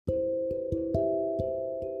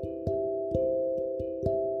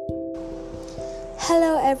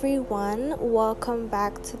Hello, everyone. Welcome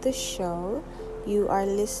back to the show. You are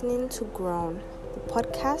listening to Grown, the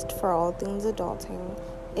podcast for all things adulting.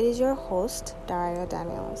 It is your host, Daria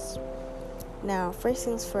Daniels. Now, first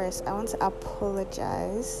things first, I want to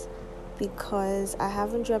apologize because I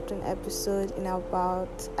haven't dropped an episode in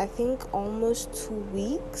about, I think, almost 2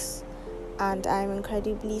 weeks, and I'm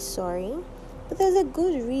incredibly sorry. But there's a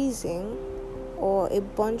good reason, or a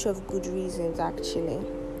bunch of good reasons, actually.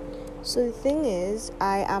 So the thing is,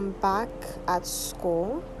 I am back at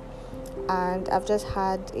school and I've just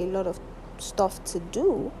had a lot of stuff to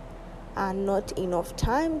do and not enough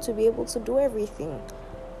time to be able to do everything.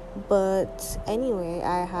 But anyway,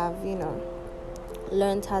 I have,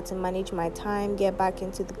 learned how to manage my time, get back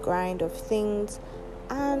into the grind of things,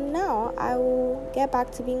 and now I will get back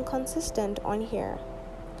to being consistent on here.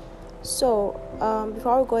 So,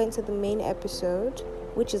 before we go into the main episode,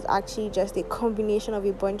 which is actually just a combination of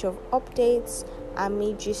a bunch of updates and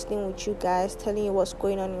me gisting with you guys, telling you what's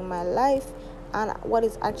going on in my life and what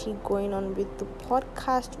is actually going on with the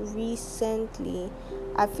podcast recently.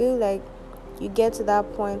 I feel like you get to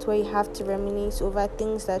that point where you have to reminisce over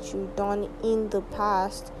things that you've done in the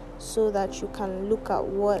past so that you can look at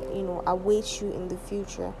what awaits you in the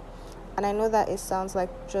future. And I know that it sounds like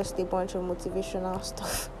just a bunch of motivational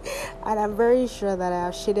stuff. And I'm very sure that I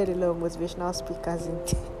have shaded a lot of motivational speakers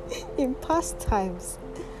in past times.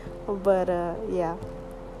 But yeah.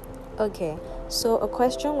 Okay. So a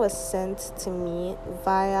question was sent to me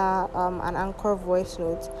via an Anchor voice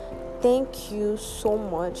note. Thank you so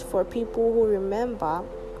much for people who remember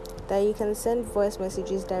that you can send voice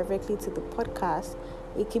messages directly to the podcast.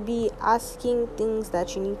 It could be asking things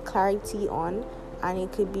that you need clarity on, and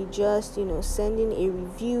it could be just, sending a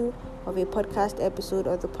review of a podcast episode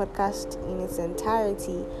or the podcast in its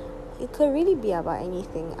entirety. It could really be about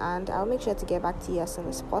anything, and I'll make sure to get back to you as soon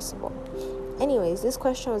as possible. Anyways, this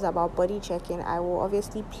question was about body checking. I will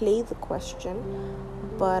obviously play the question,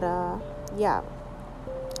 but yeah.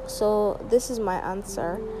 So this is my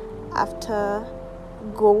answer after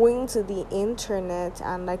going to the internet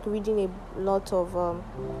and reading a lot of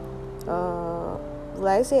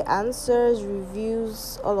answers,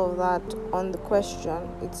 reviews, all of that on the question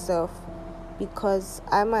itself, because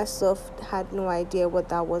I myself had no idea what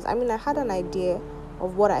that was. I mean, I had an idea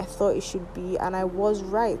of what I thought it should be, and I was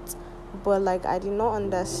right, but I did not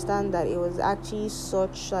understand that it was actually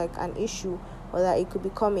such an issue, or that it could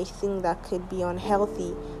become a thing that could be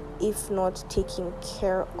unhealthy if not taken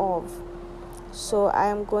care of. So I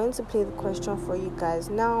am going to play the question for you guys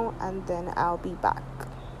now, and then I'll be back.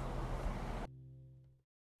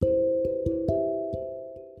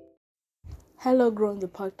 Hello, Grown the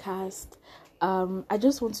podcast. I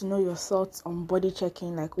just want to know your thoughts on body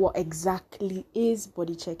checking. What exactly is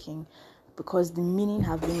body checking? Because the meaning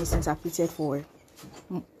have been misinterpreted for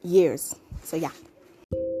years. So yeah.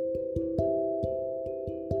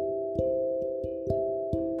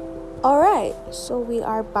 Alright, so we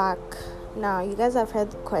are back. Now, you guys have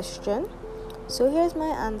heard the question. So here's my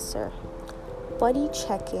answer. Body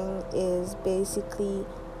checking is basically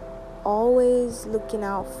always looking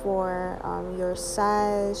out for your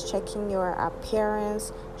size, checking your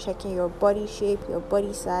appearance, checking your body shape, your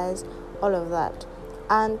body size, all of that.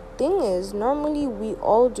 And thing is, normally we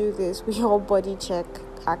all do this. We all body check,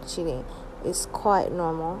 actually. It's quite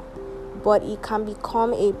normal. But it can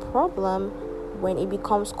become a problem when it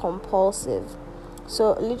becomes compulsive.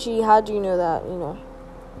 So literally, how do you know that,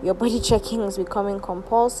 your body checking is becoming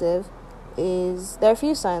compulsive? There are a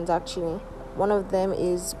few signs, actually. One of them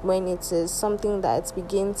is when it is something that's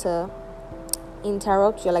begin to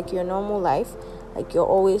interrupt your normal life. You're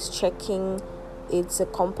always checking. It's a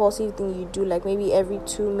compulsive thing you do. Maybe every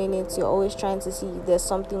 2 minutes, you're always trying to see if there's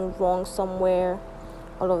something wrong somewhere.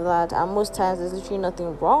 All of that. And most times, there's literally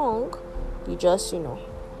nothing wrong. You just,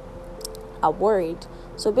 are worried.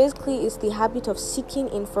 So basically, it's the habit of seeking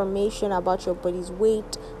information about your body's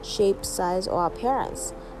weight, shape, size, or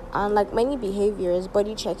appearance. And like many behaviors,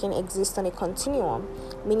 body checking exists on a continuum,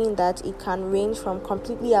 meaning that it can range from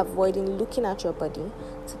completely avoiding looking at your body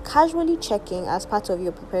to casually checking as part of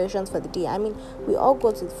your preparations for the day. I mean, we all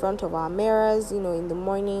go to the front of our mirrors, in the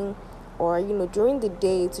morning or, during the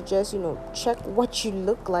day to just, check what you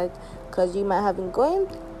look like, because you might have been going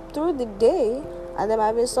through the day and there might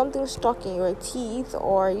have been something stuck in your teeth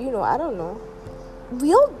or, I don't know.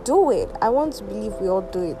 We all do it. I want to believe we all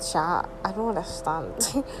do it, Sha. I don't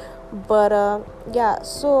understand. But, yeah,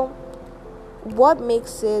 so what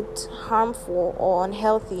makes it harmful or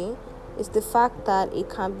unhealthy is the fact that it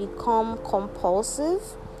can become compulsive,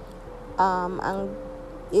 and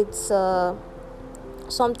it's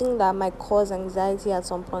something that might cause anxiety at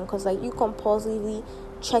some point, because like you compulsively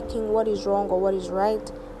checking what is wrong or what is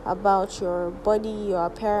right about your body, your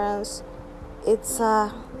appearance, it's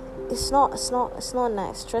not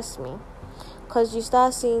nice, trust me, because you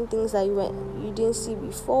start seeing things that you didn't see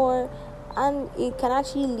before, and it can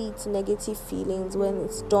actually lead to negative feelings when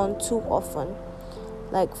it's done too often.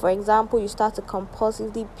 Like, for example, you start to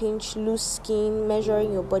compulsively pinch loose skin,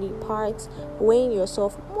 measuring your body parts, weighing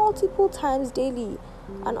yourself multiple times daily,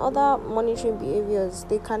 and other monitoring behaviors.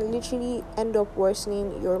 They can literally end up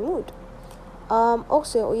worsening your mood.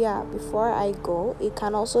 Before I go, it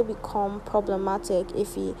can also become problematic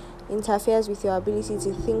if it interferes with your ability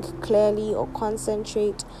to think clearly or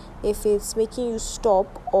concentrate, if it's making you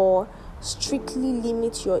stop or strictly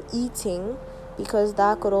limit your eating, because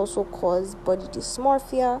that could also cause body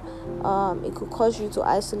dysmorphia. It could cause you to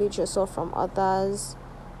isolate yourself from others.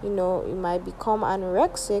 You might become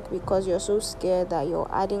anorexic because you're so scared that you're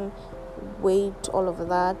adding weight, all of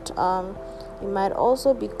that. It might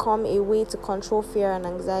also become a way to control fear and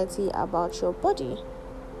anxiety about your body.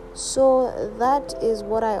 So that is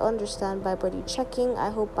what I understand by body checking.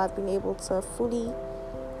 I hope I've been able to fully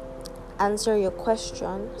answer your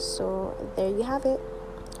question. So there you have it.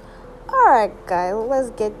 Alright guys,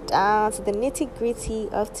 let's get down to the nitty-gritty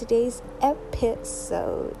of today's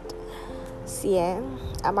episode. So yeah,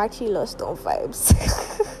 I'm actually lost on vibes.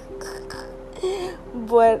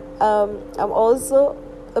 But I'm also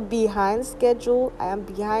behind schedule. I am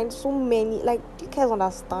behind so many, like, you guys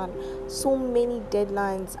understand, so many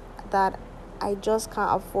deadlines that I just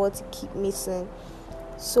can't afford to keep missing.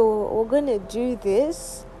 So we're gonna do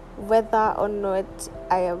this whether or not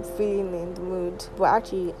I am feeling in the mood. But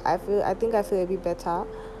actually I think I feel a bit better,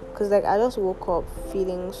 because like I just woke up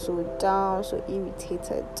feeling so down, so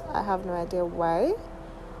irritated. I have no idea why.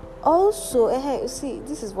 Also, see,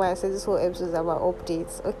 this is why I said this whole episode is about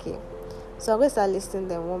updates. Okay, so I'm going to start listing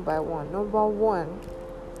them one by one. Number one,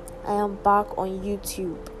 I am back on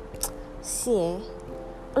YouTube. See,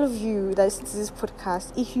 all of you that listen to this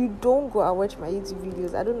podcast, if you don't go and watch my YouTube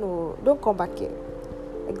videos, I don't know, don't come back here.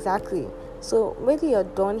 Exactly. So when you're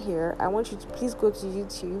done here, I want you to please go to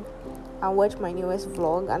YouTube and watch my newest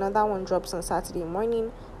vlog. Another one drops on Saturday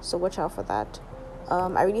morning, so watch out for that.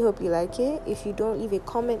 I really hope you like it. If you don't, leave a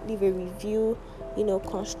comment, leave a review,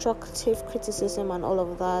 constructive criticism and all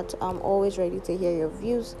of that. I'm always ready to hear your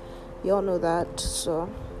views. You all know that. So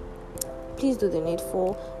please do the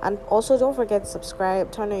needful. And also don't forget to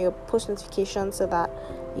subscribe, turn on your post notifications so that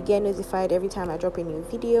you get notified every time I drop a new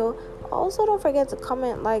video. Also don't forget to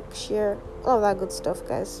comment, like, share, all of that good stuff,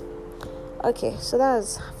 guys. Okay, so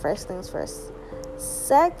that's first things first.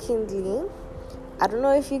 Secondly, I don't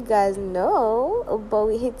know if you guys know, but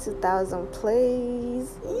we hit 2,000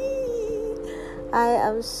 plays. I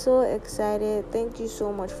am so excited. Thank you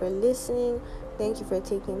so much for listening. Thank you for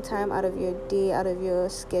taking time out of your day, out of your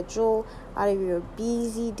schedule, out of your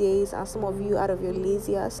busy days, and some of you out of your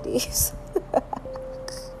laziest days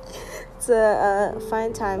to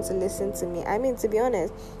find time to listen to me. I mean, to be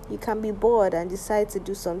honest, you can be bored and decide to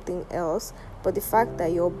do something else, but the fact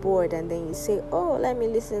that you're bored and then you say, oh, let me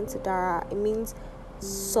listen to Dara, it means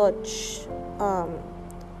such I'm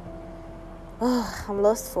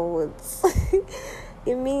lost for words.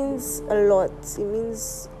 It means a lot. It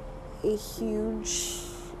means a huge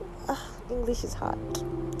English is hard.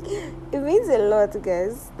 It means a lot,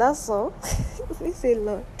 guys. That's all. It means a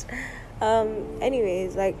lot.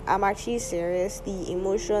 Anyways, like, I'm actually serious. The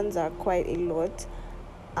emotions are quite a lot,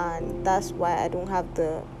 and that's why I don't have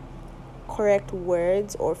the correct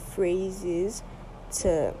words or phrases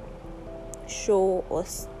to show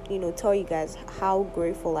us, tell you guys how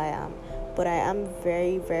grateful I am. But I am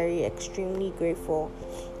very, very extremely grateful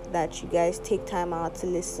that you guys take time out to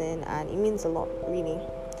listen, and it means a lot, really.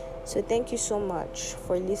 So thank you so much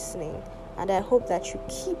for listening, and I hope that you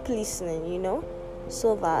keep listening,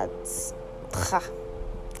 so that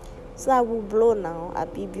we'll blow now.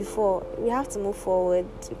 Before we have to move forward.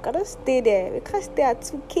 We gotta stay there. We can't stay at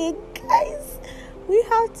 2K, guys. We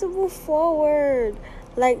have to move forward.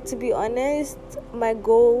 Like, to be honest, my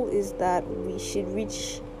goal is that we should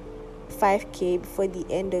reach 5K before the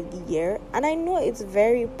end of the year, and I know it's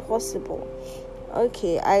very possible.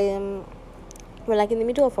 Okay, we're like in the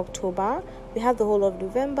middle of October. We have the whole of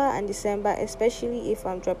November and December, especially if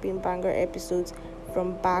I'm dropping banger episodes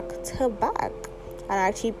from back to back, and I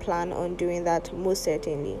actually plan on doing that most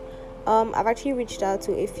certainly. I've actually reached out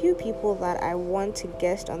to a few people that I want to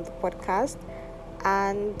guest on the podcast,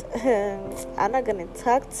 and I'm not gonna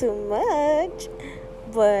talk too much,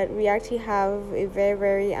 but we actually have a very,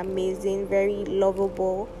 very amazing, very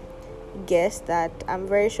lovable, guess that I'm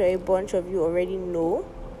very sure a bunch of you already know,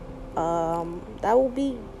 that will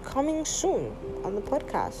be coming soon on the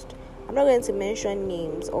podcast. I'm not going to mention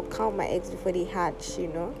names or count my eggs before they hatch,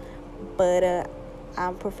 but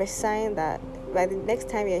I'm prophesying that by the next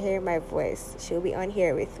time you're hearing my voice, she'll be on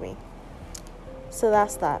here with me. So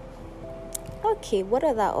that's that. Okay, what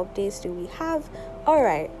other updates do we have?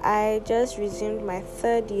 Alright, I just resumed my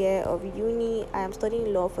 3rd year of uni. I am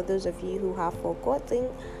studying law, for those of you who have forgotten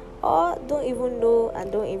or don't even know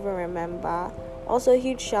and don't even remember. Also, a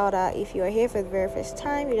huge shout out if you are here for the very first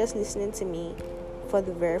time, you're just listening to me for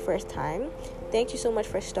the very first time. Thank you so much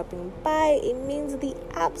for stopping by. It means the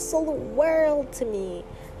absolute world to me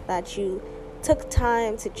that you took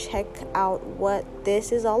time to check out what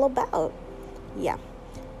this is all about. Yeah,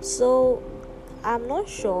 so I'm not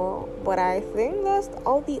sure, but I think that's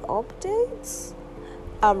all the updates.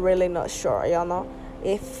 I'm really not sure,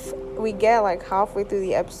 if we get like halfway through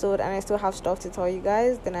the episode and I still have stuff to tell you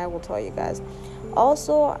guys, then I will tell you guys.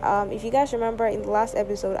 Also, if you guys remember, in the last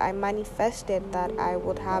episode I manifested that I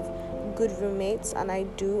would have good roommates, and I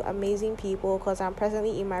do. Amazing people, because I'm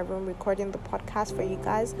presently in my room recording the podcast for you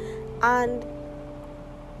guys, and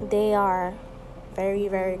they are very,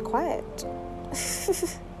 very quiet.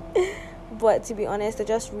 But to be honest, they're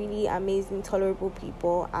just really amazing, tolerable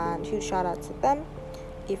people, and huge shout out to them.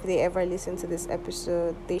 If they ever listen to this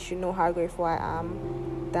episode, they should know how grateful I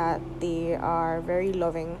am that they are very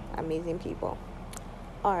loving, amazing people.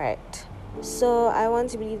 Alright, so I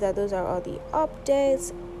want to believe that those are all the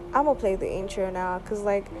updates. I'm gonna play the intro now, because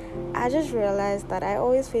I just realized that I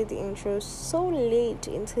always play the intro so late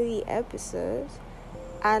into the episode.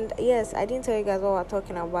 And yes, I didn't tell you guys what we're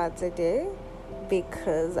talking about today,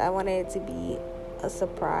 because I wanted it to be a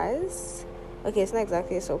surprise. Okay, it's not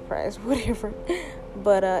exactly a surprise, whatever,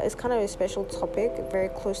 but it's kind of a special topic, very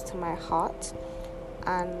close to my heart,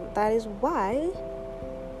 and that is why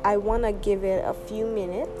I want to give it a few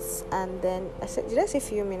minutes. And then did I say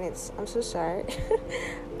few minutes? I'm so sorry.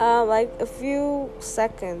 Like a few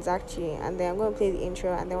seconds actually, and then I'm going to play the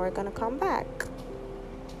intro, and then we're going to come back.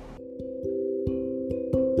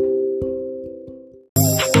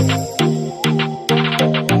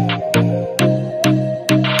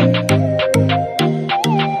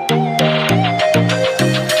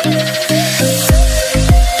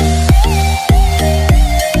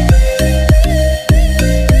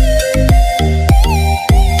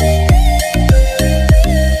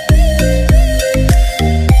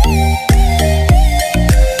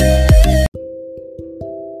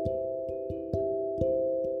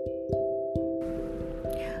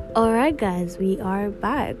 Alright guys, we are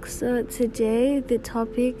back. So today the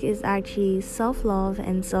topic is actually self-love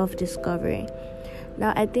and self-discovery.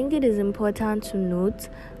 Now I think it is important to note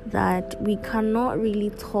that we cannot really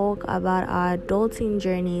talk about our adulting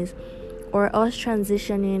journeys or us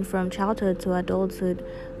transitioning from childhood to adulthood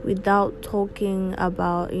without talking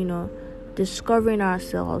about, discovering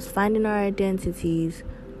ourselves, finding our identities,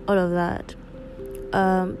 all of that.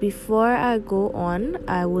 Before I go on,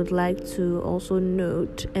 I would like to also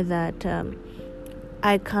note that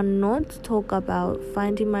I cannot talk about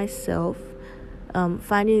finding myself,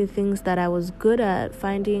 finding the things that I was good at,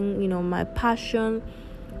 finding, my passion,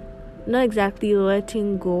 not exactly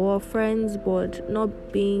letting go of friends, but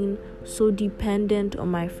not being so dependent on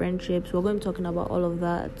my friendships. We're going to be talking about all of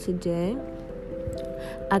that today.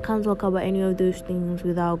 I can't talk about any of those things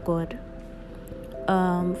without God.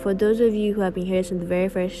 For those of you who have been here since the very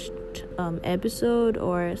first episode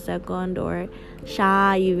or second, or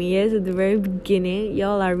you've been here since the very beginning,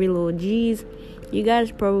 y'all are real OGs. You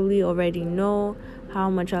guys probably already know how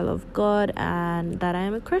much I love God and that I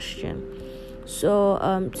am a Christian.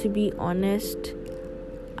 So to be honest,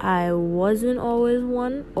 I wasn't always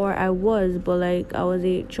one, or I was, but I was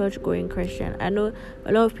a church going Christian. I know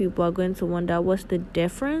a lot of people are going to wonder what's the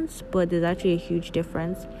difference, but there's actually a huge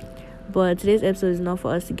difference. But today's episode is not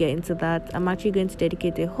for us to get into that. I'm actually going to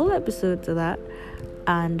dedicate a whole episode to that.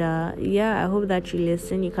 And I hope that you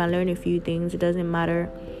listen. You can learn a few things. It doesn't matter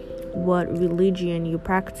what religion you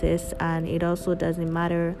practice, and it also doesn't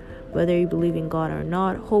matter whether you believe in God or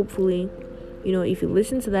not. Hopefully, if you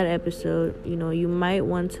listen to that episode, you might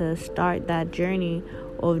want to start that journey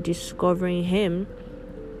of discovering Him.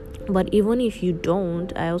 But even if you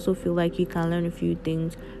don't, I also feel like you can learn a few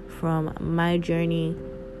things from my journey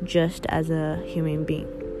just as a human being.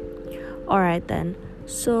 Alright then,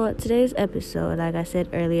 so today's episode, like I said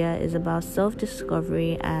earlier, is about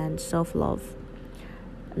self-discovery and self-love.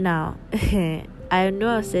 Now, I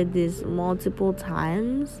know I've said this multiple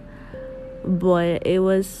times, but it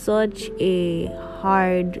was such a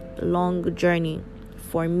hard, long journey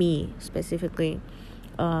for me specifically.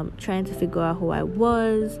 trying to figure out who I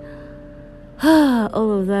was,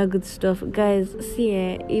 all of that good stuff. Guys, see,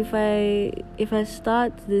 if I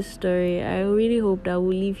start this story, I really hope that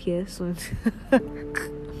we'll leave here soon.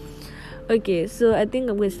 Okay, so I think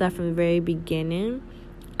I'm going to start from the very beginning,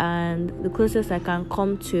 and the closest I can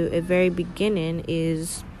come to a very beginning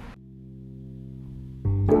is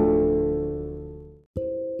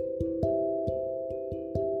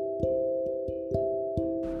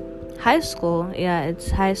high school. Yeah, it's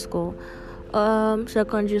high school.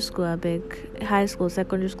 Secondary school, I beg. High school,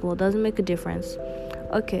 secondary school doesn't make a difference.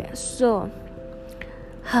 Okay, so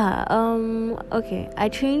okay, I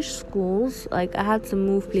changed schools. Like, I had to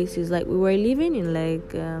move places. Like, we were living in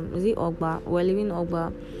is it Ogba? We were living in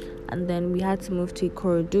Ogba, and then we had to move to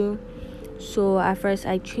Ikorodu. So at first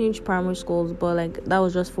I changed primary schools, but like that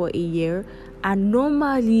was just for a year. And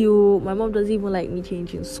normally, my mom doesn't even like me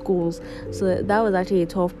changing schools. So that was actually a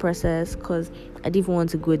tough process because I didn't even want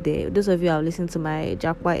to go there. Those of you who have listened to my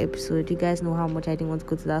Jackpot episode, you guys know how much I didn't want to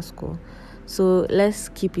go to that school. So let's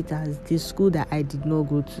keep it as the school that I did not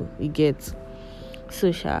go to. You get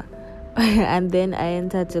social. And then I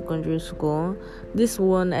entered secondary school. This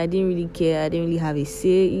one, I didn't really care. I didn't really have a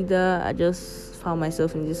say either. I just found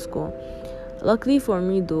myself in this school. Luckily for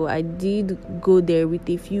me, though, I did go there with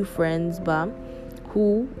a few friends, but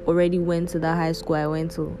who already went to that high school I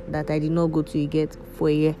went to that I did not go to yet for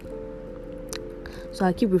a year. So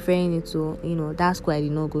I keep referring it to, that school I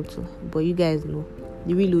did not go to. But you guys know,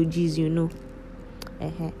 the real OGs,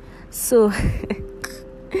 So,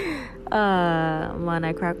 man,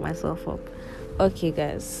 I cracked myself up. Okay,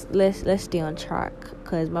 guys, let's stay on track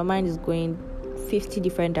because my mind is going 50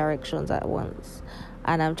 different directions at once.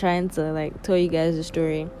 And I'm trying to tell you guys the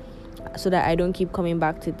story so that I don't keep coming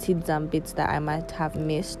back to tidbits and bits that I might have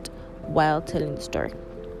missed while telling the story.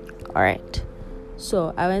 Alright.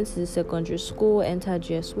 So I went to the secondary school, entered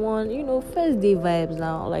GS1, first day vibes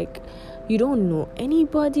now. Like, you don't know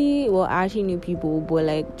anybody. Well, I actually knew people,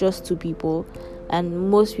 but just two people. And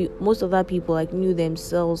most other people knew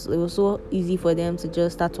themselves. It was so easy for them to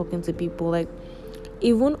just start talking to people.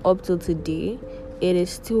 Even up till today, it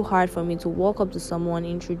is still hard for me to walk up to someone,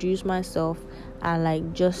 introduce myself,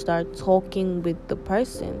 and just start talking with the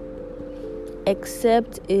person.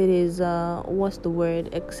 Except it is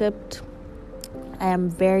except I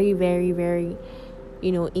am very, very, very,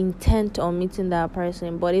 intent on meeting that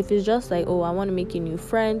person. But if it's just I want to make a new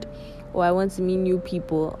friend, or I want to meet new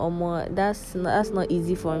people, or more, that's not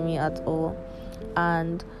easy for me at all.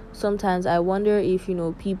 And sometimes I wonder if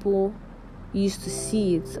people used to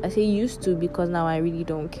see it. I say used to because now I really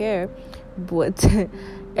don't care, but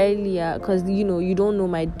earlier, because you don't know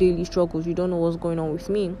my daily struggles, you don't know what's going on with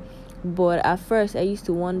me. But at first I used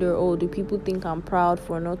to wonder, do people think I'm proud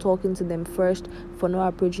for not talking to them first, for not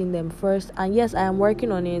approaching them first? And yes, I am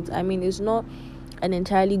working on it. I mean, it's not an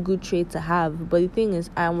entirely good trait to have, but the thing is,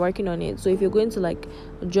 I am working on it. So if you're going to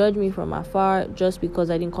judge me from afar just because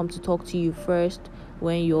I didn't come to talk to you first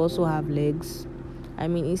when you also have legs, I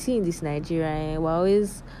mean, you see in this Nigeria, we're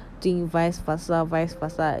always doing vice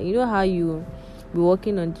versa. You know how you be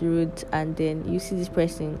walking on the road and then you see this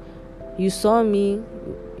person, you saw me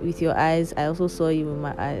with your eyes, I also saw you with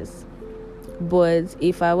my eyes. But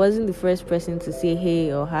if I wasn't the first person to say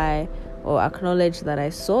hey or hi or acknowledge that I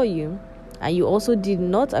saw you, and you also did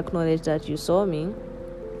not acknowledge that you saw me,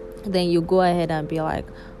 then you go ahead and be like,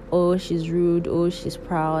 oh, she's rude, oh, she's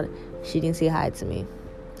proud, she didn't say hi to me.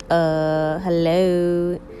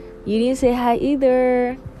 Hello, you didn't say hi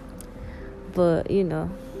either. But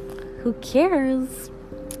who cares?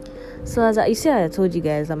 So as I told you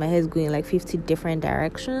guys that my head's going 50 different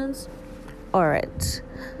directions. Alright,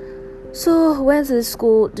 so went to the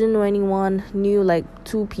school, didn't know anyone, knew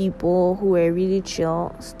two people who were really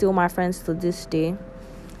chill, still my friends to this day.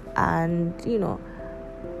 And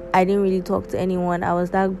I didn't really talk to anyone. I was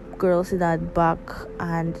that girl sit at the back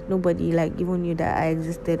and nobody even knew that I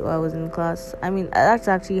existed or I was in class. I mean, that's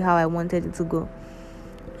actually how I wanted it to go.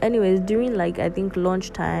 Anyways, during I think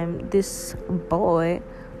lunchtime, this boy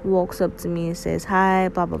walks up to me and says, hi,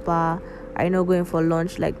 blah blah blah, are you not going for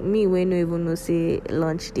lunch? Me, we don't even know say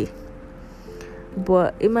lunch day.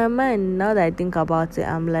 But in my mind, now that I think about it,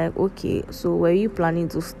 I'm like, okay, so were you planning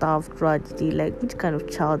to starve throughout the day? Which kind of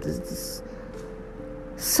child is this?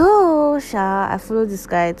 So, I followed this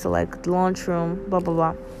guy to the lunchroom, blah blah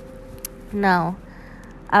blah. Now,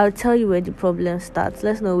 I'll tell you where the problem starts.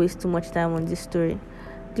 Let's not waste too much time on this story.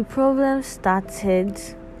 The problem started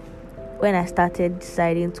when I started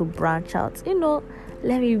deciding to branch out.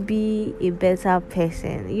 Let me be a better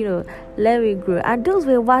person. Let me grow. And those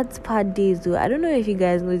were Wattpad days, though. I don't know if you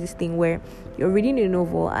guys know this thing where you're reading a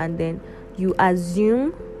novel and then you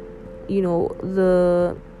assume,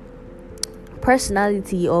 the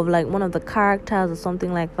personality of like one of the characters or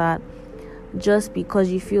something like that, just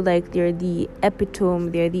because you feel like they're the epitome,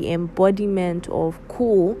 they're the embodiment of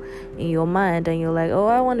cool in your mind, and you're like, oh,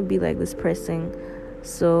 I want to be like this person.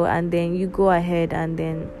 So, and then you go ahead and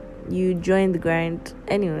then you join the grind.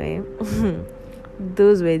 Anyway,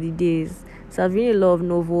 those were the days. So I've read a lot of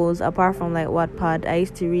novels apart from like Wattpad. I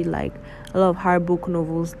used to read like a lot of hard book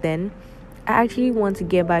novels then. I actually want to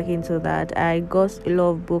get back into that. I got a lot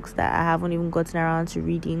of books that I haven't even gotten around to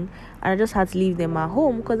reading, and I just had to leave them at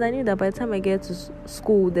home because I knew that by the time I get to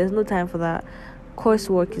school, there's no time for that.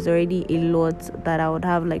 Coursework is already a lot that I would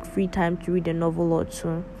have like free time to read a novel or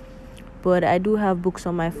two. But I do have books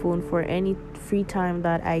on my phone for any free time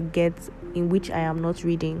that I get in which I am not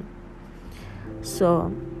reading.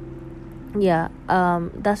 So yeah,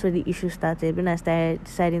 that's where the issue started. When I started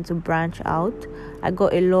deciding to branch out, I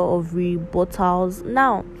got a lot of rebuttals.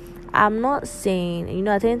 Now, I'm not saying,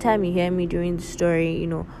 at any time you hear me during the story,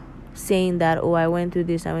 saying that, oh, I went through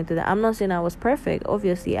this, I went through that, I'm not saying I was perfect.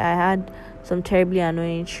 Obviously, I had some terribly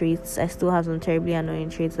annoying traits. I still have some terribly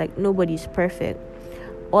annoying traits. Like, nobody's perfect.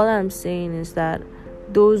 All I'm saying is that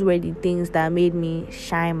those were the things that made me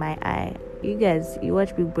shine my eye. You guys, you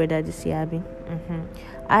watch Big Brother this year, Abby?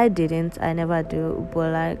 I didn't. I never do.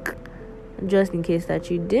 But like, just in case that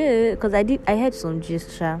you did, because I had some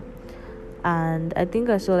gist, and I think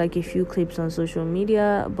I saw like a few clips on social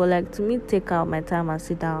media. But like, to me, take out my time and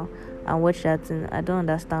sit down and watch that, and I don't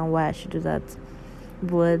understand why I should do that.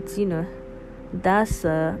 But that's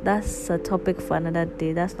a topic for another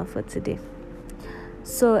day. That's not for today.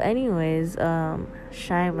 So, anyways,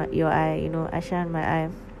 shine your eye. I shine my eye,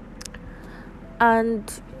 and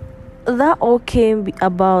that all came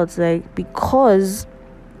about like because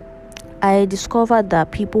I discovered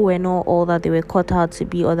that people were not all that they were cut out to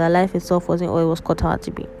be, or that life itself wasn't all it was cut out to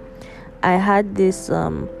be. I had this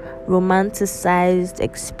romanticized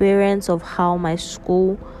experience of how my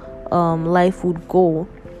school life would go,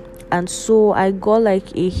 and so I got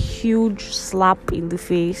like a huge slap in the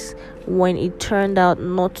face when it turned out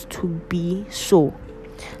not to be so.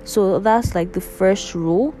 So that's like the first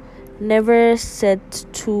rule: never set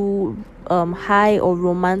too high or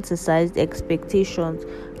romanticized expectations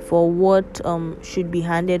for what should be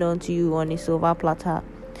handed on to you on a silver platter.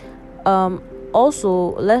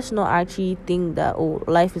 Also, let's not actually think that, oh,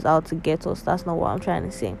 life is out to get us. That's not what I'm trying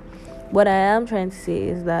to say. What I am trying to say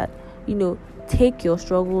is that, take your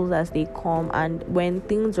struggles as they come, and when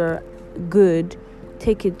things are good,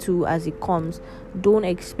 take it too as it comes. Don't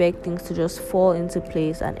expect things to just fall into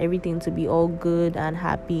place and everything to be all good and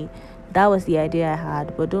happy. That was the idea I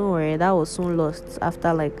had, but don't worry, that was soon lost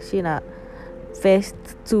after like first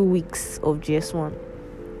 2 weeks of GS1.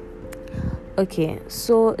 Okay,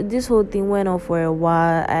 so this whole thing went on for a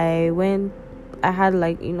while. I had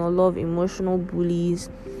like a lot of emotional bullies,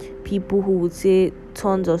 people who would say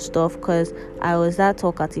tons of stuff because I was that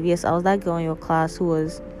talkative. Yes, I was that girl in your class who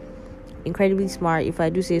was incredibly smart, if I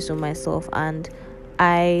do say so myself, and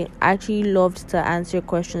I actually loved to answer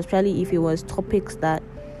questions, especially if it was topics that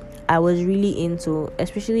I was really into.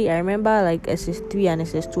 Especially, I remember like SS3 and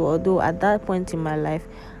SS2, although at that point in my life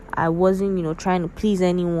I wasn't trying to please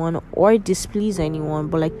anyone or displease anyone,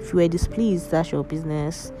 but like, if you were displeased, that's your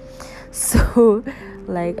business. So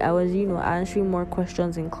like, I was answering more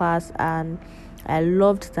questions in class, and I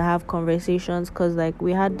loved to have conversations because like,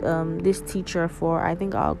 we had this teacher for, I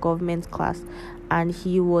think, our government class, and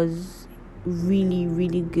he was really,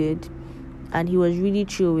 really good, and he was really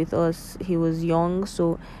chill with us. He was young,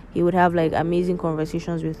 so he would have like amazing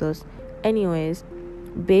conversations with us. Anyways,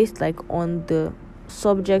 based like on the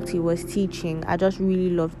subject he was teaching, I just really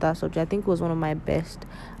loved that subject. I think it was one of my best,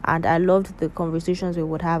 and I loved the conversations we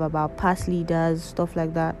would have about past leaders, stuff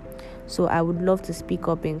like that. So I would love to speak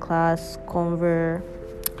up in class, conversate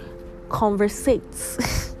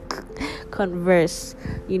converse,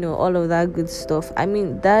 all of that good stuff. I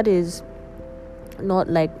mean, that is not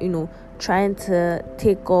like trying to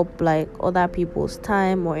take up like other people's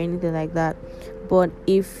time or anything like that. But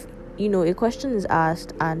if a question is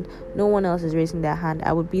asked and no one else is raising their hand,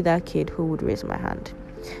 I would be that kid who would raise my hand,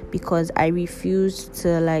 because I refused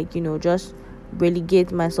to like just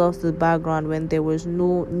relegate myself to the background when there was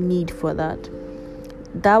no need for that.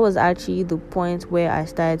 That was actually the point where I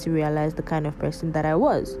started to realize the kind of person that I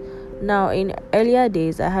was. Now, in earlier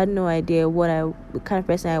days, I had no idea the kind of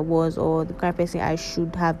person I was, or the kind of person I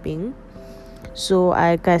should have been. So,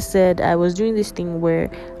 like I said, I was doing this thing where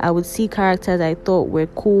I would see characters I thought were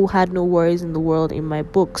cool, had no worries in the world, in my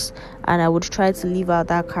books, and I would try to leave out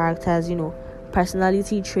that character's,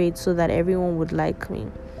 personality traits so that everyone would like me.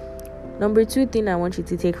 Number 2 thing I want you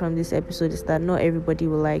to take from this episode is that not everybody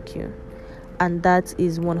will like you, and that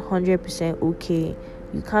is 100% okay.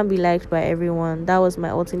 You can't be liked by everyone. That was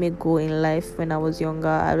my ultimate goal in life when I was younger.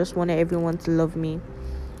 I just wanted everyone to love me,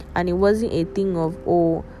 and it wasn't a thing of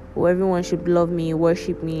everyone should love me,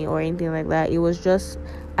 worship me, or anything like that. It was just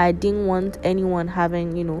I didn't want anyone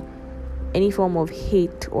having any form of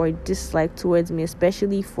hate or dislike towards me,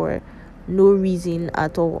 especially for no reason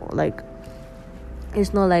at all. Like,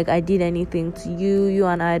 it's not like I did anything to you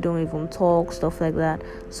and I don't even talk, stuff like that.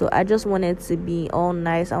 So I just wanted to be all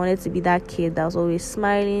nice. I wanted to be that kid that was always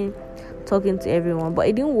smiling, talking to everyone. But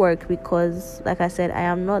it didn't work because, like I said, I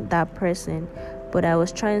am not that person. But I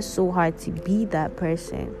was trying so hard to be that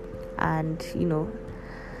person, and it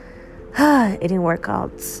didn't work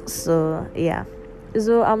out. So yeah,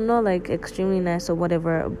 so I'm not like extremely nice or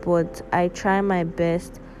whatever, but I try my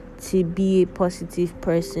best to be a positive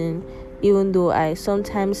person, even though I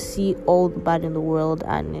sometimes see all the bad in the world,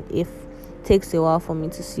 and it takes a while for me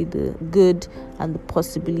to see the good and the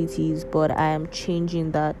possibilities. But I am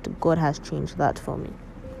changing that. God has changed that for me.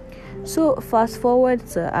 So fast forward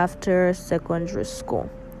to after secondary school.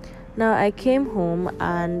 Now I came home,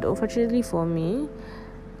 and unfortunately for me,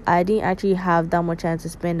 I didn't actually have that much time to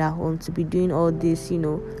spend at home to be doing all this,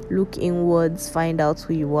 look inwards, find out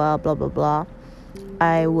who you are, blah blah blah.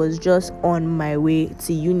 I was just on my way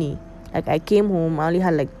to uni. Like, I came home, I only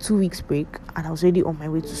had like 2 weeks break, and I was already on my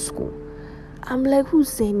way to school. I'm like, who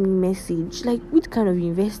sent me message? Like, which kind of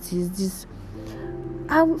university is this?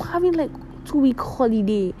 I'm having like 2-week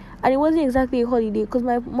holiday, and it wasn't exactly a holiday because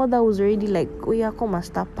my mother was already like, oh yeah, come and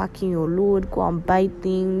start packing your load, go and buy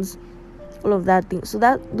things, all of that thing. So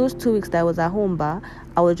that those 2 weeks that I was at home,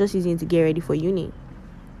 I was just using to get ready for uni.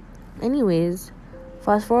 Anyways,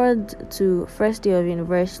 fast forward to first day of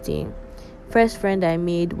university. First friend I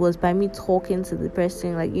made was by me talking to the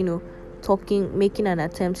person, like, talking, making an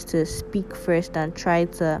attempt to speak first and try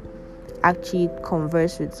to actually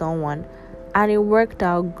converse with someone. And it worked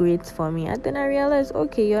out great for me. And then I realized,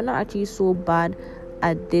 okay, you're not actually so bad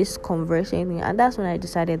at this conversing thing. And that's when I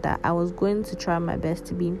decided that I was going to try my best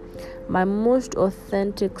to be my most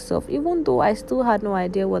authentic self, even though I still had no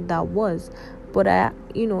idea what that was. But I,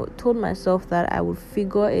 told myself that I would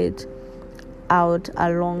figure it out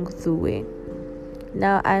along the way.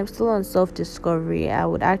 Now I'm still on self-discovery. I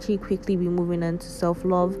would actually quickly be moving into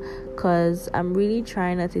self-love, because I'm really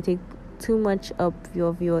trying not to take too much of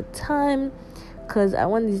your time, because I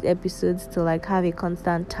want these episodes to like have a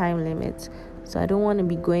constant time limit. So I don't want to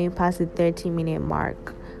be going past the 30-minute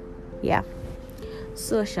mark. Yeah.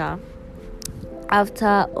 So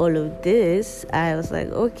after all of this, I was like,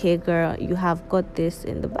 okay girl, you have got this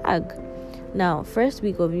in the bag. Now, first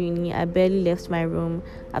week of uni, I barely left my room.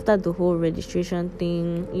 After the whole registration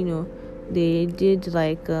thing, they did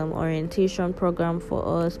like orientation program for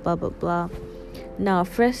us, blah blah blah. Now,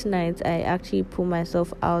 first night, I actually put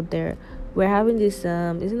myself out there. We're having this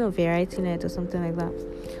isn't a variety night or something like that,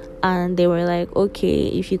 and they were like, okay,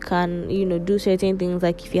 if you can do certain things,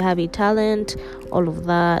 like if you have a talent, all of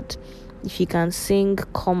that, if you can sing,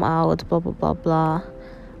 come out, blah blah blah blah.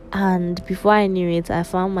 And before I knew it, I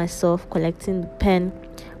found myself collecting the pen,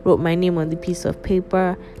 wrote my name on the piece of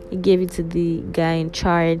paper, gave it to the guy in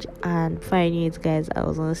charge, and before I knew it, guys, I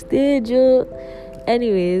was on stage.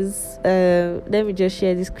 Anyways, let me just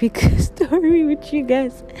share this quick story with you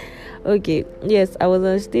guys. Okay, yes, I was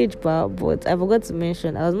on stage, but I forgot to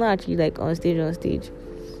mention I was not actually like on stage.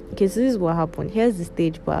 Okay, so this is what happened. Here's the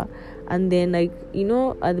stage bar, and then like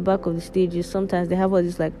at the back of the stages, sometimes they have all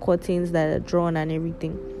these like curtains that are drawn and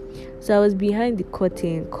everything. So I was behind the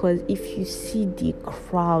curtain, because if you see the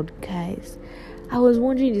crowd, guys, I was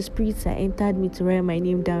wondering the spirits that entered me to write my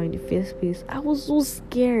name down in the first place. I was so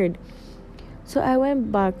scared. So I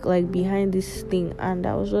went back like behind this thing, and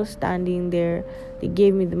I was just standing there. They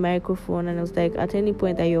gave me the microphone, and I was like, at any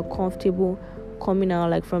point that you're comfortable coming out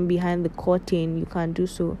like from behind the curtain, you can do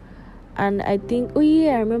so. And I think,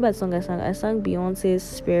 I remember the song I sang Beyonce's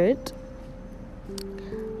Spirit,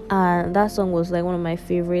 and that song was like one of my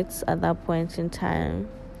favorites at that point in time,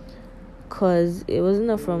 because it was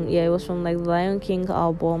from like the Lion King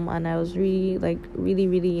album, and I was really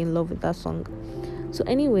really in love with that song. So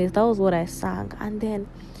anyways, that was what I sang, and then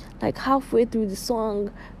like halfway through the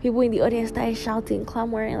song, people in the audience started shouting,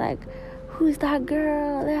 clamoring, like, who is that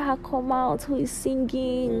girl? Let her come out. Who is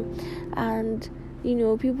singing? And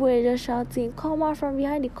people were just shouting, come out from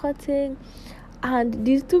behind the curtain. And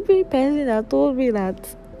the stupid person that told me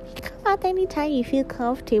that you come out anytime you feel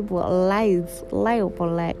comfortable, lie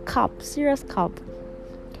upon lie, cap, serious cap.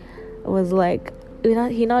 It was like,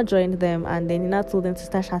 he now joined them, and then he now told them to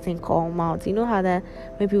start shouting calm out. You know how that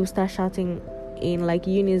when people start shouting in like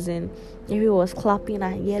unison, everyone was clapping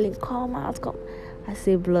and yelling calm out, come. I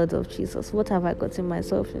say, blood of Jesus, what have I gotten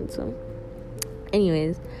myself into?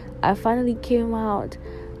 Anyways, I finally came out,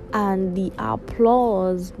 and the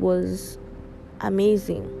applause was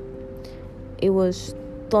amazing. It was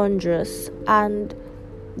thunderous, and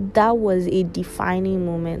that was a defining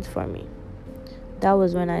moment for me. That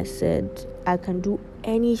was when I said I can do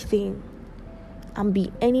anything and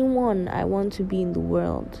be anyone I want to be in the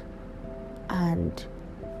world, and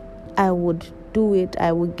I would do it.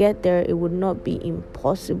 I would get there. It would not be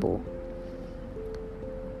impossible.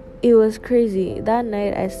 It was crazy. That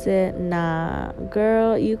night I said, nah,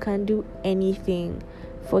 girl, you can do anything.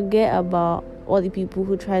 Forget about all the people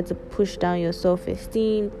who tried to push down your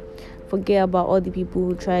self-esteem. Forget about all the people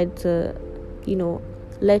who tried to,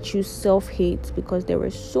 let you self-hate, because there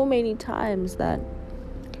were so many times that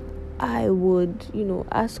I would,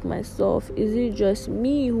 ask myself, is it just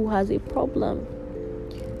me who has a problem?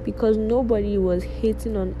 Because nobody was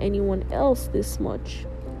hating on anyone else this much.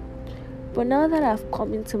 But now that I've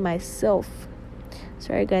come into myself,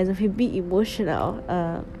 sorry guys, I'm a bit emotional.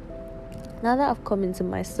 Now that I've come into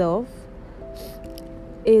myself,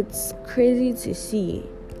 it's crazy to see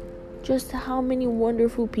just how many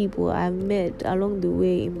wonderful people I've met along the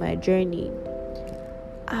way in my journey.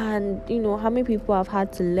 And, how many people I've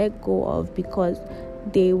had to let go of because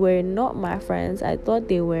they were not my friends. I thought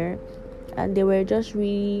they were. And they were just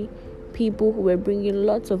really people who were bringing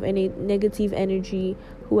lots of negative energy,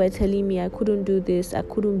 who were telling me I couldn't do this, I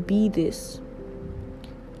couldn't be this.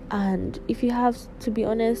 And if you have, to be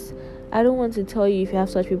honest, I don't want to tell you, if you have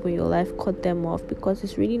such people in your life, cut them off, because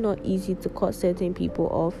it's really not easy to cut certain people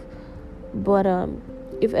off. But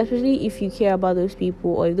especially if you care about those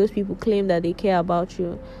people, or if those people claim that they care about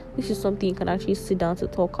you, this is something you can actually sit down to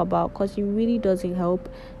talk about, because it really doesn't help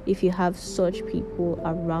if you have such people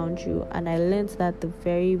around you. And I learned that the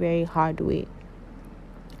very, very hard way.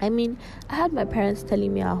 I mean, I had my parents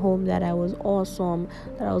telling me at home that I was awesome,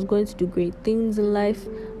 that I was going to do great things in life,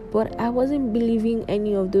 but I wasn't believing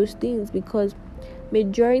any of those things, because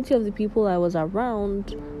majority of the people I was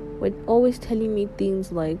around were always telling me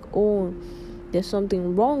things like, oh, there's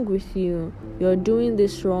something wrong with you, you're doing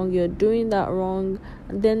this wrong, you're doing that wrong.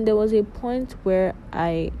 And then there was a point where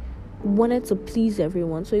I wanted to please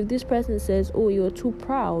everyone. So if this person says, oh, you're too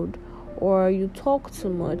proud, or you talk too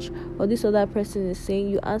much, or this other person is saying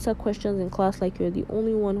you answer questions in class like you're the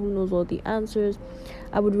only one who knows all the answers,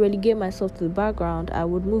 I would relegate myself to the background. I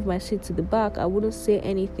would move my seat to the back. I wouldn't say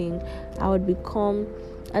anything. I would become,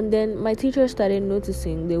 and then my teachers started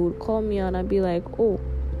noticing. They would call me and I'd be like, oh,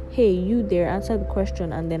 hey, you there, answer the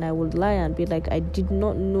question. And then I would lie and be like, I did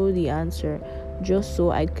not know the answer, just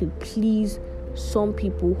so I could please some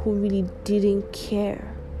people who really didn't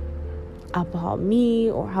care about me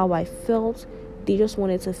or how I felt. They just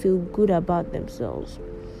wanted to feel good about themselves.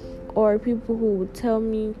 Or people who would tell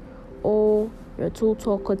me, oh, you're too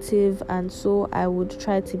talkative, and so I would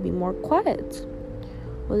try to be more quiet.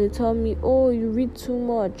 Or they tell me, oh, you read too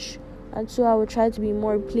much, and so I would try to be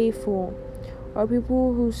more playful. Or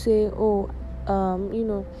people who say, oh,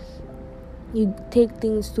 you take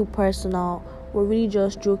things too personal, we're really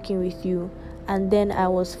just joking with you. And then I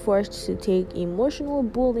was forced to take emotional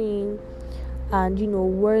bullying and,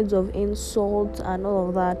 words of insult and all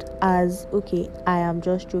of that as, okay, I am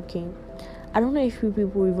just joking. I don't know if you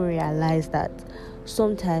people even realize that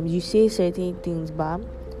sometimes you say certain things, but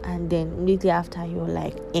and then immediately after you're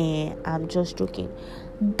like, I'm just joking.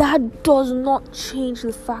 That does not change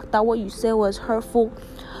the fact that what you said was hurtful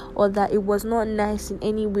or that it was not nice in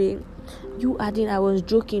any way. You adding I was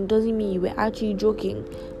joking doesn't mean you were actually joking,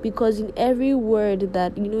 because in every word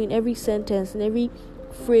that, in every sentence, in every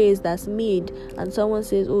phrase that's made and someone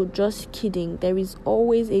says, oh, just kidding, there is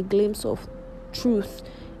always a glimpse of truth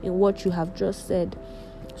in what you have just said.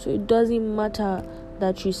 So it doesn't matter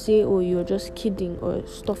that you say, oh, you're just kidding or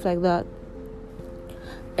stuff like that.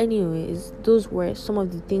 Anyways, those were some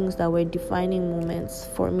of the things that were defining moments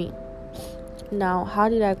for me. Now, how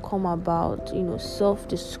did I come about,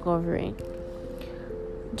 self-discovery?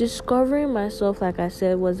 Discovering myself, like I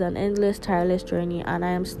said, was an endless, tireless journey, and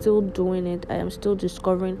I am still doing it. I am still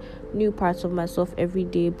discovering new parts of myself every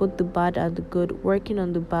day, both the bad and the good, working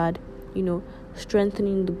on the bad,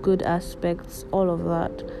 strengthening the good aspects, all of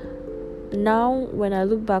that. Now, when I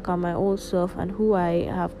look back at my old self and who I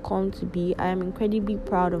have come to be, I am incredibly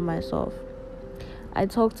proud of myself. I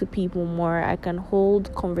talk to people more. I can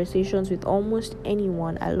hold conversations with almost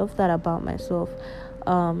anyone. I love that about myself.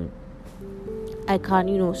 I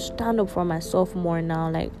can, stand up for myself more now.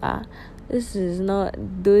 Like, This is not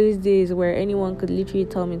those days where anyone could literally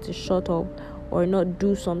tell me to shut up or not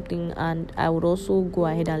do something, and I would also go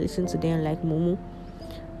ahead and listen to them like Momo.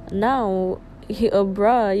 Now,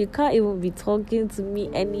 bruh, you can't even be talking to me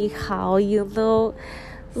anyhow,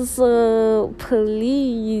 So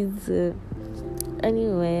please.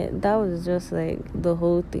 Anyway, that was just like the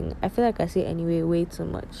whole thing. I feel like I say anyway way too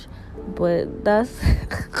much, but that's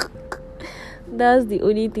that's the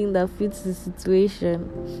only thing that fits the situation.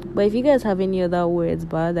 But if you guys have any other words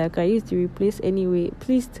that I can use to replace anyway,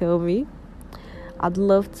 please tell me. I'd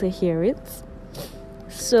love to hear it.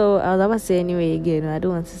 So I was about to say anyway again. I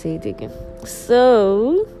don't want to say it again.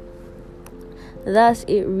 So that's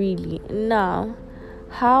it really. Now,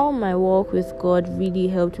 how my walk with God really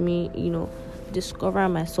helped me, discover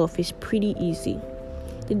myself is pretty easy.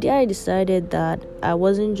 The day I decided that I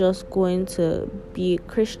wasn't just going to be a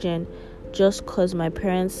Christian just because my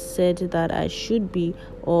parents said that I should be,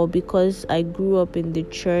 or because I grew up in the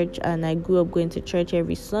church and I grew up going to church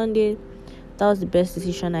every Sunday, that was the best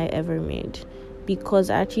decision I ever made. Because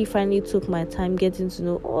I actually finally took my time getting to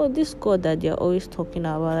know, this God that they're always talking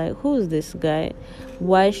about, like, who's this guy?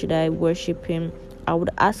 Why should I worship him? I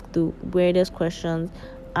would ask the weirdest questions,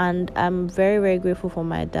 and I'm very, very grateful for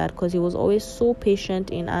my dad because he was always so patient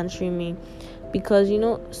in answering me. Because,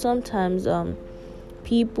 sometimes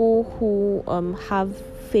people who have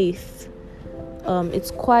faith,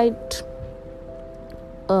 it's quite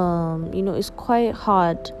it's quite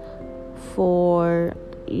hard for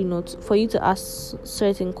for you to ask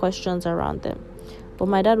certain questions around them. But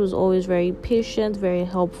my dad was always very patient, very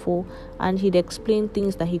helpful, and he'd explain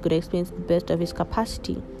things that he could explain to the best of his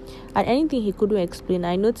capacity. And anything he couldn't explain,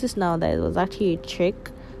 I noticed now that it was actually a trick,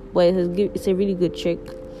 but it's a really good trick.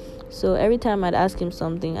 So every time I'd ask him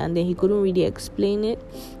something and then he couldn't really explain it,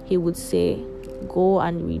 he would say, go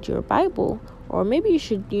and read your Bible, or maybe you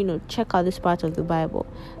should check out this part of the Bible.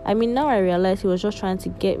 I mean, now I realize he was just trying to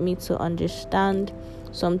get me to understand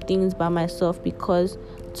some things by myself, because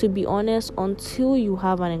to be honest, until you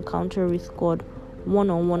have an encounter with God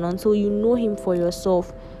one-on-one, until you know him for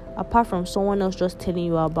yourself, apart from someone else just telling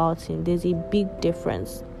you about him, there's a big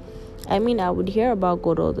difference. I mean, I would hear about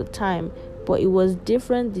God all the time, but it was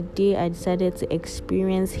different the day I decided to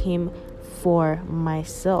experience him for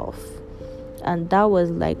myself. And that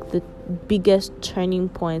was like the biggest turning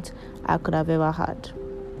point I could have ever had.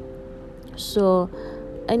 So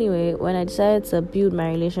anyway, when I decided to build my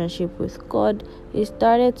relationship with God, it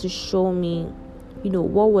started to show me,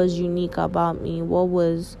 what was unique about me,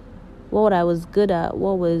 what I was good at,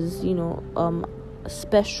 what was,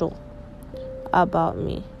 special about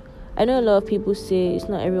me. I know a lot of people say it's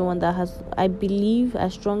not everyone that has. I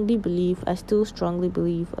still strongly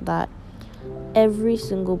believe that every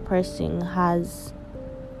single person has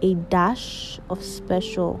a dash of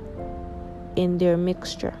special in their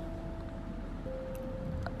mixture.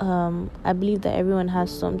 I believe that everyone has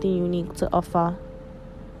something unique to offer.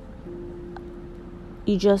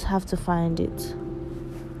 You just have to find it.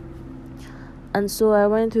 And so I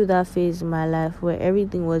went through that phase in my life where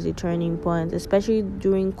everything was a turning point, especially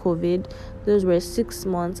during COVID. Those were 6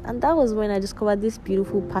 months, and that was when I discovered this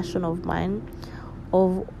beautiful passion of mine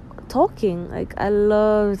of talking. Like, I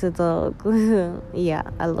love to talk. Yeah,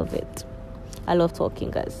 I love it. I love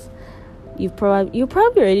talking, guys. You probably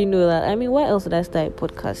already know that. I mean, why else would I start a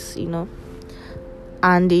podcast,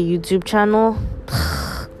 and a YouTube channel?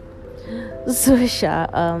 So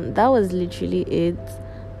that was literally it.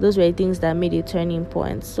 Those were things that made a turning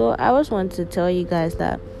point. So I just want to tell you guys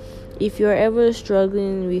that if you're ever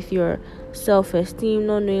struggling with your self-esteem,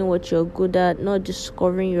 not knowing what you're good at, not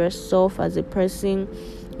discovering yourself as a person,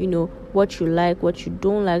 what you like, what you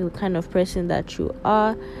don't like, the kind of person that you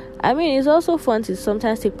are. I mean, it's also fun to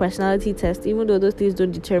sometimes take personality tests, even though those things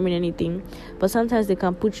don't determine anything. But sometimes they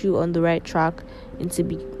can put you on the right track into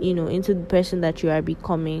the person that you are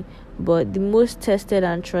becoming. But the most tested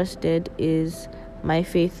and trusted is my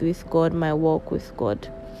faith with God, my walk with God.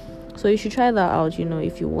 So you should try that out,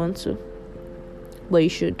 if you want to. But you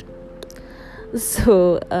should.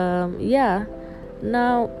 So, yeah.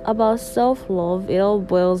 Now, about self-love, it all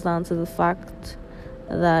boils down to the fact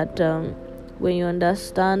that when you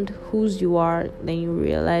understand whose you are, then you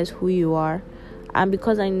realize who you are. And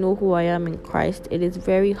because I know who I am in Christ, it is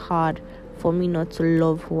very hard for me not to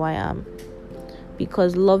love who I am.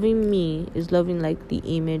 Because loving me is loving like the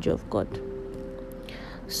image of God.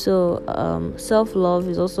 So self-love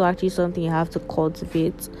is also actually something you have to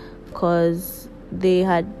cultivate, because they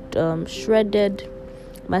had shredded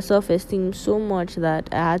my self-esteem so much that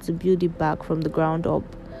I had to build it back from the ground up.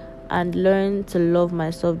 and learn to love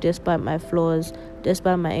myself despite my flaws,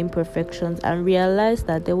 despite my imperfections, and realize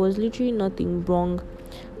that there was literally nothing wrong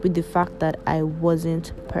with the fact that I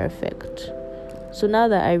wasn't perfect. So now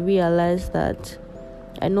that I realize that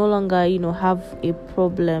I no longer, have a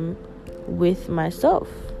problem with myself.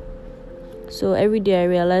 So every day I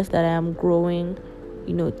realize that I am growing,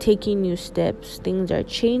 taking new steps. Things are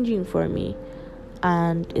changing for me,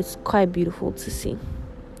 and it's quite beautiful to see.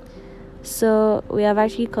 So we have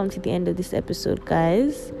actually come to the end of this episode,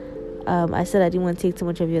 guys. I said I didn't want to take too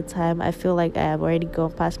much of your time. I feel like I have already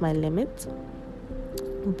gone past my limit.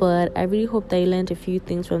 But I really hope that you learned a few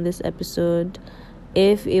things from this episode.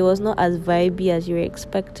 If it was not as vibey as you were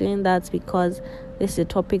expecting, that's because this is a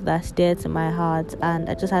topic that's dear to my heart, and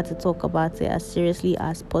I just had to talk about it as seriously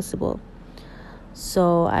as possible.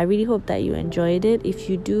 So I really hope that you enjoyed it. If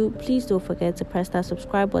you do, please don't forget to press that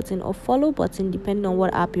subscribe button or follow button depending on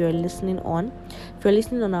what app you're listening on. If you're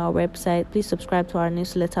listening on our website, please subscribe to our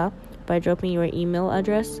newsletter by dropping your email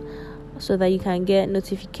address so that you can get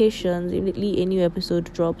notifications immediately a new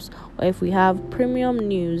episode drops, or if we have premium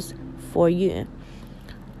news for you.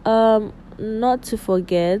 Not to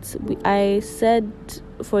forget, I said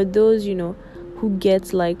for those who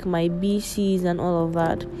get like my BCs and all of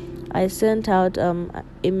that, I sent out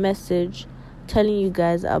a message telling you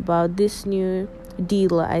guys about this new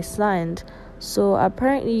deal I signed. So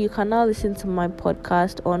apparently you can now listen to my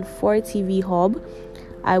podcast on 4TV Hub.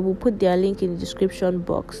 I will put their link in the description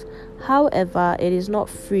box. However, it is not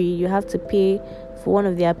free. You have to pay for one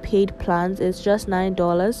of their paid plans. It's just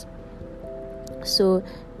 $9. So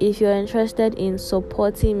if you're interested in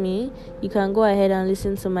supporting me, you can go ahead and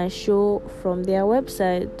listen to my show from their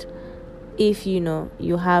website if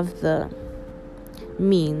you have the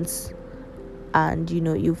means and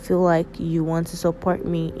you feel like you want to support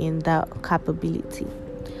me in that capability.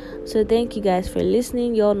 So thank you guys for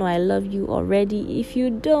listening. You all know I love you already. If you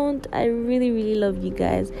don't, I really, really love you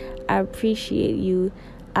guys. I appreciate you.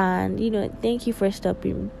 And thank you for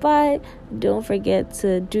stopping by. Don't forget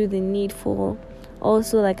to do the needful.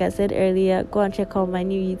 Also, like I said earlier, go and check out my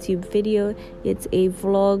new YouTube video. It's a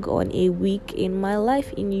vlog on a week in my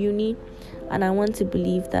life in uni, and I want to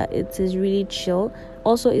believe that it is really chill.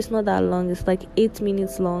 Also, it's not that long. It's like 8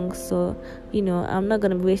 minutes long, so I'm not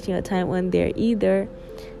gonna be wasting your time on there either.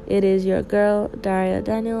 It is your girl Daria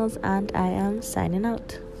Daniels, and I am signing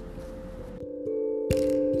out.